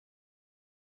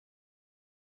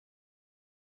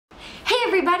Hey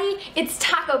everybody, it's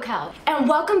TacoKel, and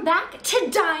welcome back to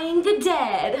Dyeing the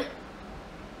Dead.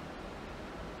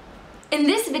 In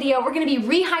this video, we're going to be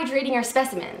rehydrating our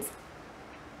specimens.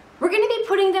 We're going to be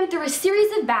putting them through a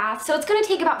series of baths, so it's going to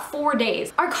take about 4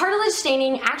 days. Our cartilage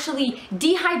staining actually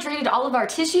dehydrated all of our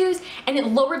tissues, and it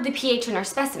lowered the pH in our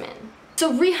specimen.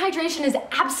 So rehydration is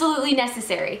absolutely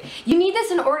necessary. You need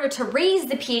this in order to raise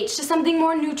the pH to something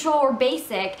more neutral or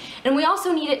basic, and we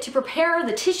also need it to prepare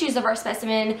the tissues of our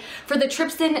specimen for the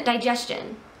trypsin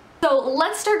digestion. So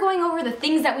let's start going over the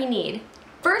things that we need.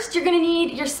 First, you're going to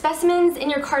need your specimens and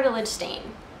your cartilage stain.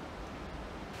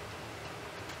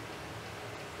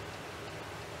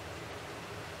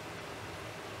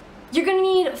 You're going to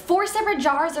need 4 separate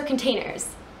jars or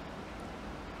containers.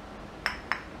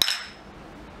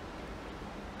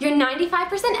 Your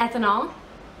 95% ethanol,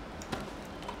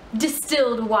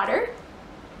 distilled water,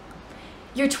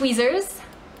 your tweezers,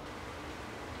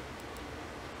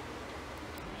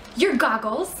 your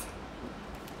goggles,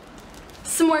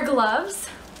 some more gloves,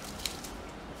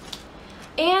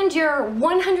 and your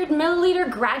 100 milliliter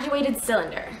graduated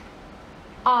cylinder.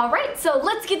 Alright, so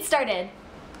let's get started.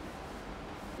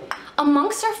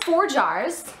 Amongst our 4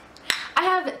 jars, I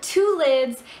have 2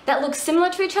 lids that look similar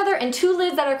to each other and 2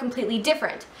 lids that are completely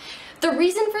different. The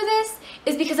reason for this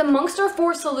is because amongst our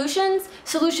 4 solutions,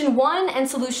 solution 1 and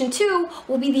solution 2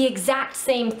 will be the exact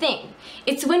same thing.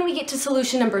 It's when we get to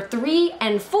solution number 3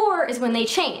 and 4 is when they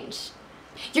change.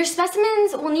 Your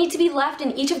specimens will need to be left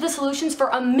in each of the solutions for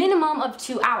a minimum of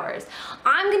 2 hours.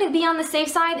 I'm going to be on the safe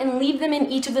side and leave them in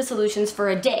each of the solutions for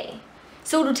a day.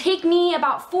 So it'll take me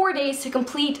about 4 days to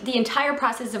complete the entire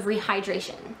process of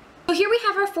rehydration. So here we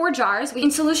have our 4 jars.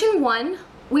 In solution 1,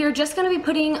 we are just going to be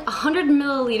putting 100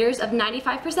 milliliters of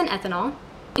 95% ethanol.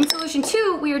 In solution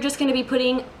 2, we are just going to be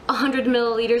putting 100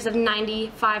 milliliters of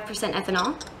 95%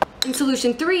 ethanol. In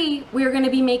solution 3, we are going to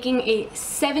be making a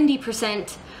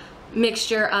 70%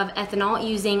 mixture of ethanol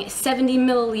using 70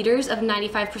 milliliters of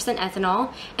 95%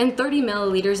 ethanol and 30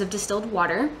 milliliters of distilled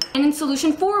water. And in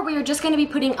solution 4, we are just going to be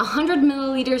putting 100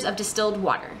 milliliters of distilled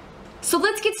water. So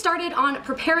let's get started on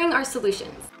preparing our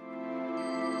solutions.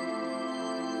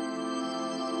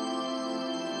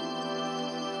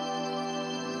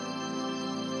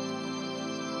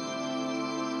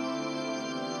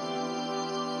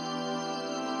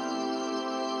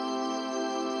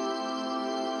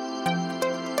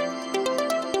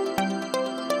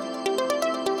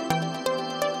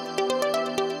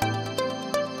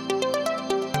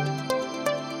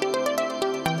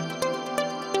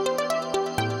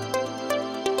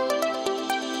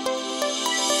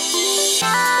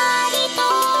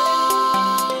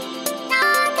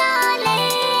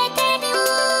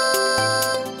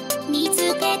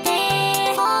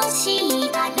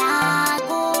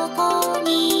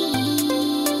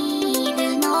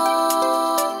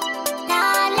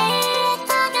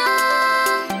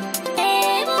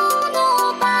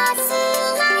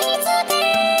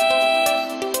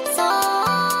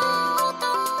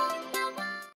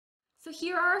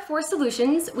 Here are our 4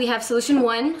 solutions. We have solution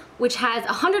 1, which has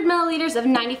 100 milliliters of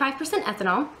 95%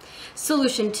 ethanol.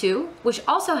 Solution 2, which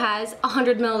also has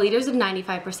 100 milliliters of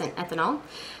 95% ethanol.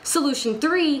 Solution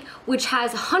 3, which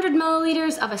has 100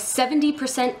 milliliters of a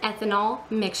 70% ethanol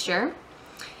mixture.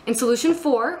 And solution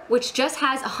 4, which just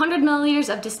has 100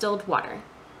 milliliters of distilled water.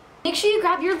 Make sure you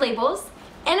grab your labels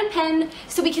and a pen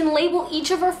so we can label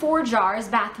each of our 4 jars,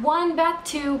 bath 1, bath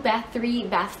 2, bath 3,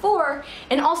 bath 4,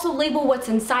 and also label what's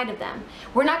inside of them.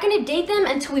 We're not going to date them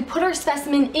until we put our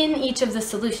specimen in each of the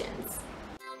solutions.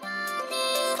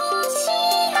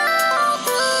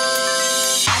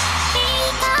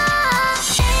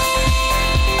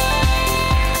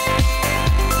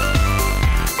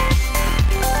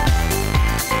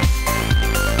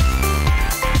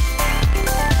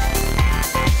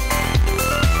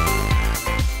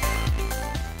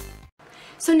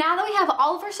 So now that we have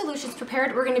all of our solutions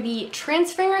prepared, we're going to be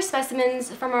transferring our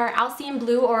specimens from our Alcian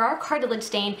Blue or our cartilage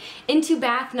stain into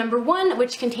bath number 1,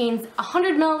 which contains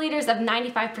 100 milliliters of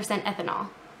 95% ethanol.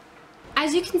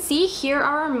 As you can see, here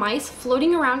are our mice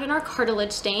floating around in our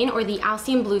cartilage stain or the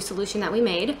Alcian Blue solution that we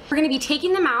made. We're going to be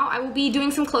taking them out. I will be doing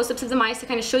some close-ups of the mice to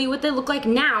kind of show you what they look like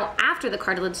now after the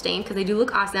cartilage stain, because they do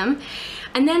look awesome.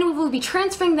 And then we will be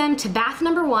transferring them to bath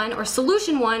number 1 or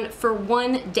solution 1 for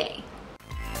 1 day.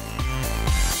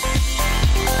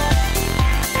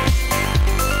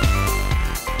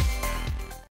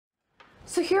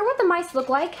 So here are what the mice look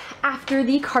like after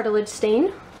the cartilage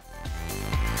stain.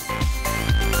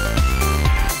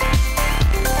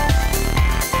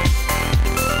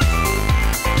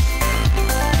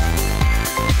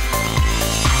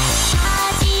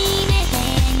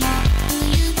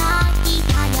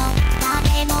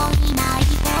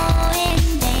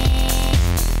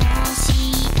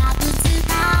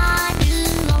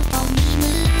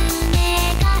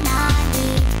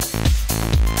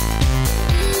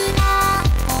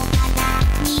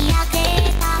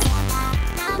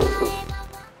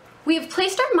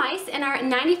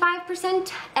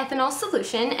 95% ethanol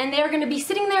solution, and they are going to be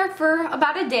sitting there for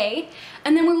about a day,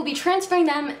 and then we will be transferring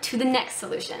them to the next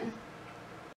solution.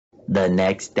 The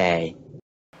next day.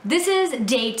 This is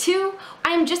day 2.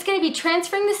 I am just going to be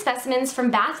transferring the specimens from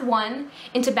bath 1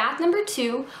 into bath number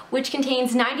 2, which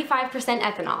contains 95%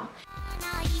 ethanol.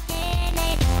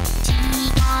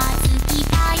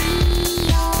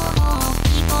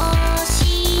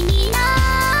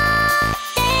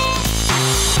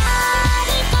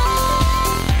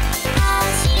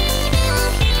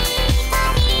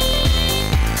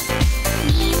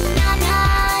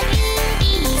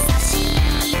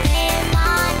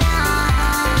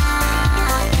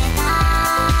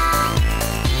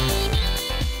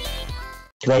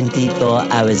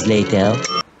 Hours later.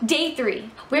 Day 3.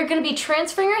 We're going to be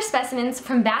transferring our specimens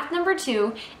from bath number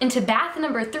 2 into bath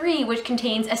number 3, which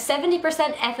contains a 70%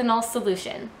 ethanol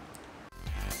solution.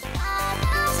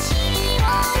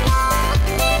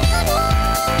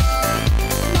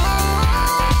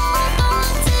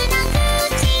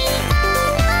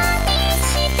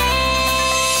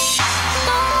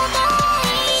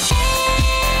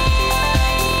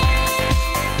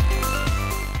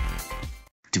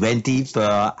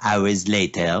 Hours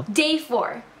later. Day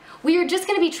 4. We are just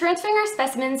going to be transferring our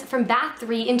specimens from bath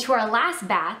 3 into our last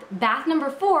bath, bath number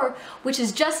 4, which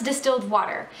is just distilled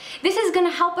water. This is going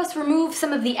to help us remove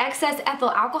some of the excess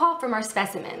ethyl alcohol from our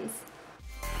specimens.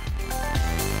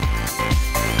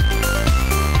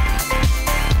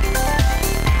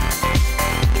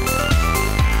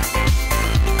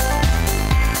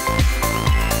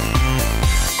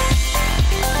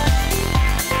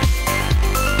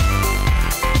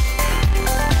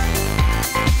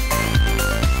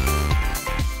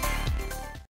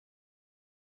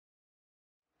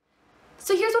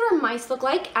 So here's what our mice look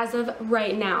like as of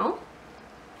right now.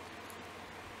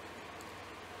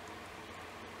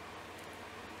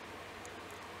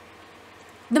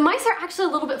 The mice are actually a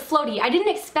little bit floaty. I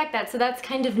didn't expect that, so that's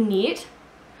kind of neat.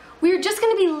 We're just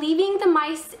going to be leaving the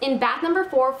mice in bath number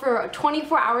 4 for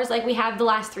 24 hours like we have the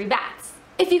last 3 baths.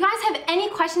 If you guys have any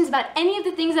questions about any of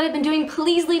the things that I've been doing,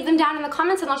 please leave them down in the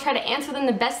comments and I'll try to answer them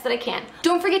the best that I can.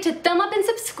 Don't forget to thumb up and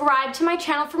subscribe to my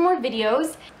channel for more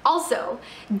videos. Also,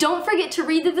 don't forget to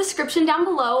read the description down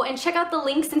below and check out the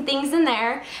links and things in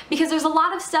there, because there's a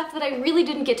lot of stuff that I really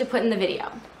didn't get to put in the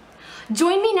video.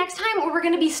 Join me next time where we're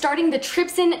going to be starting the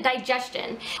trypsin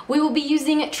digestion. We will be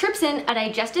using trypsin, a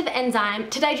digestive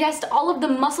enzyme, to digest all of the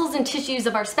muscles and tissues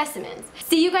of our specimens.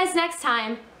 See you guys next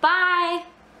time. Bye!